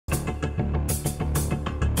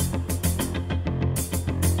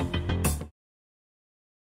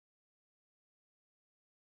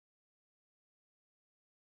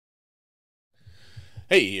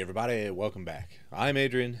Hey everybody, welcome back. I'm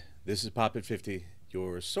Adrian. This is Pop at 50,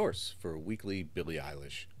 your source for weekly Billie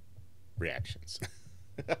Eilish reactions.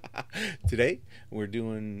 Today we're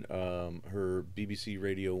doing her BBC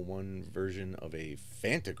Radio 1 version of a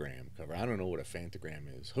Fantagram cover. I don't know what a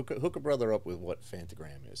Fantagram is. Hook a brother up with what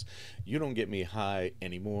Fantagram is. You don't get me high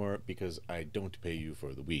anymore because I don't pay you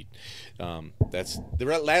for the weed. That's the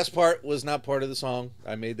last part was not part of the song.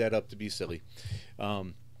 I made that up to be silly.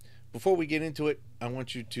 Before we get into it, I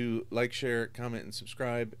want you to like, share, comment, and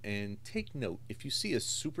subscribe. And take note, if you see a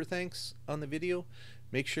super thanks on the video,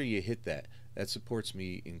 make sure you hit that. That supports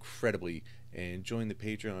me incredibly. And join the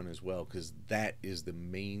Patreon as well, because that is the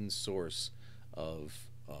main source of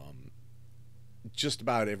just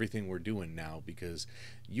about everything we're doing now. Because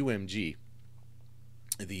UMG,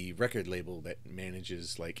 the record label that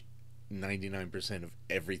manages like 99% of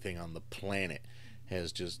everything on the planet,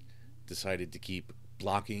 has just decided to keep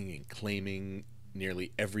blocking and claiming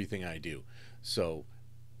nearly everything I do. So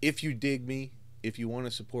if you dig me, if you want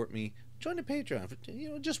to support me, join the Patreon for,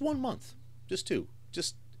 just 1 month, just 2,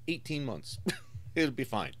 just 18 months. It'll be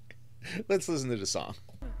fine. Let's listen to the song.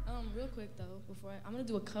 Real quick though, I'm gonna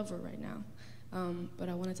do a cover right now, but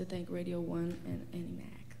I wanted to thank Radio 1 and Annie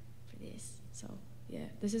Mac for this. So yeah,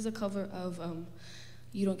 this is a cover of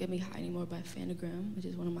You Don't Get Me High Anymore by Fantagram, which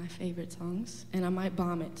is one of my favorite songs. And I might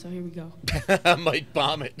bomb it, so here we go. I might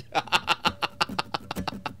bomb it.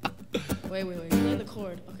 Wait. Play the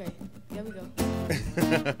chord. Okay, here we go.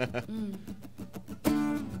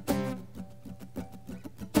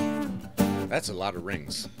 That's a lot of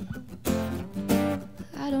rings.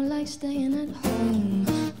 I don't like staying at home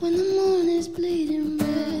when the moon is bleeding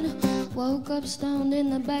red. Woke up stoned in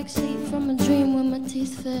the backseat from a dream when my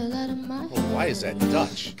teeth fell out of my head. Oh, why is that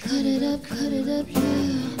Dutch? Cut it up,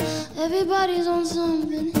 yeah. Everybody's on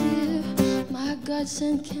something here. My guts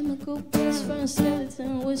and chemical best friend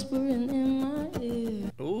skeleton whispering in my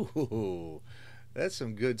ear. Ooh, that's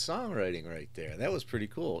some good songwriting right there. That was pretty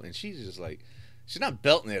cool. And she's just like, she's not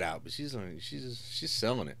belting it out, but she's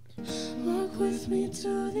selling it. Walk with me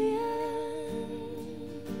to the end.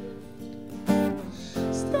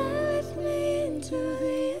 Stay with me into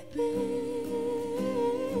the abyss.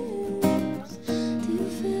 Do you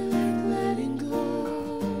feel like letting go?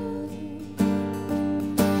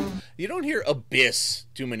 You don't hear abyss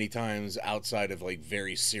too many times outside of like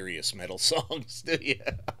very serious metal songs, do you?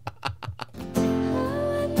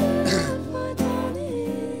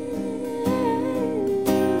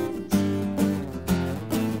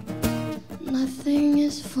 Nothing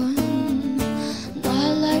is fun,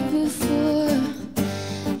 not like before.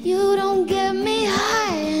 You don't get me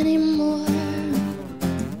high anymore.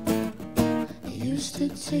 It used to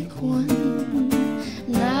take 1,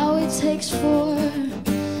 now it takes 4.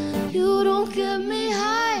 You don't get me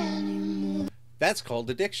high anymore. That's called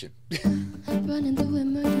addiction. Running through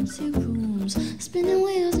emergency rooms, spinning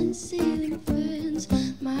wheels and ceiling fans.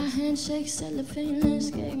 My handshake, cellophane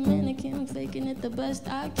landscape, mannequin, faking it the best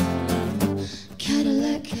I can.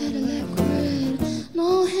 Cadillac red,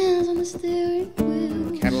 no hands on the steering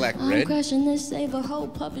wheel. Cadillac red? I'm crashing this, save a whole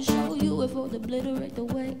puppet show. You if would obliterate the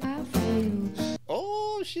way I feel.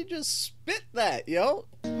 Oh, she just spit that, yo.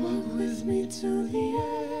 Walk with me to the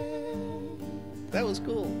end. That was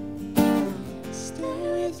cool.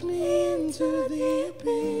 Stay with me into the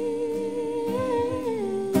abyss.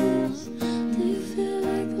 Do you feel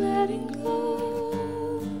like letting go?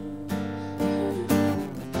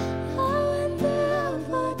 I wonder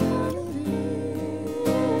what one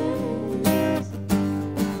is.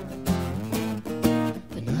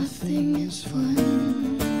 But nothing is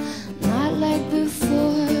fun, not like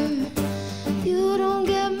before. You don't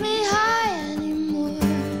get me high anymore.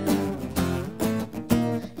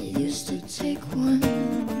 It used to take 1,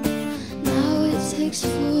 now it takes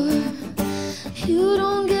 4. You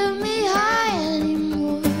don't get me high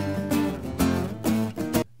anymore.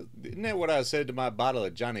 Isn't that what I said to my bottle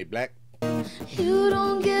of Johnny Black? You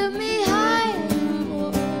don't get me high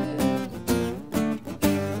anymore.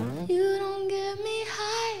 You don't get me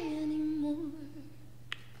high anymore.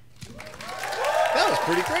 That was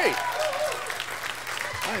pretty great.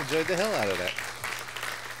 I enjoyed the hell out of that.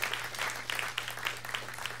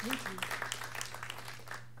 Thank you.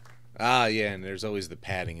 Ah, yeah, and there's always the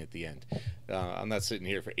padding at the end. I'm not sitting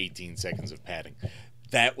here for 18 seconds of padding.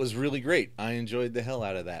 That was really great. I enjoyed the hell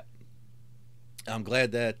out of that. I'm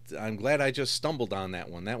glad I just stumbled on that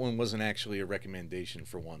one. That one wasn't actually a recommendation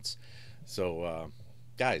for once. So,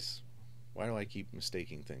 guys, why do I keep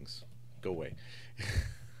mistaking things? Go away.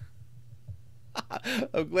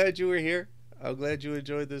 I'm glad you were here. I'm glad you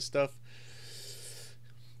enjoyed this stuff.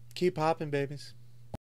 Keep hopping, babies.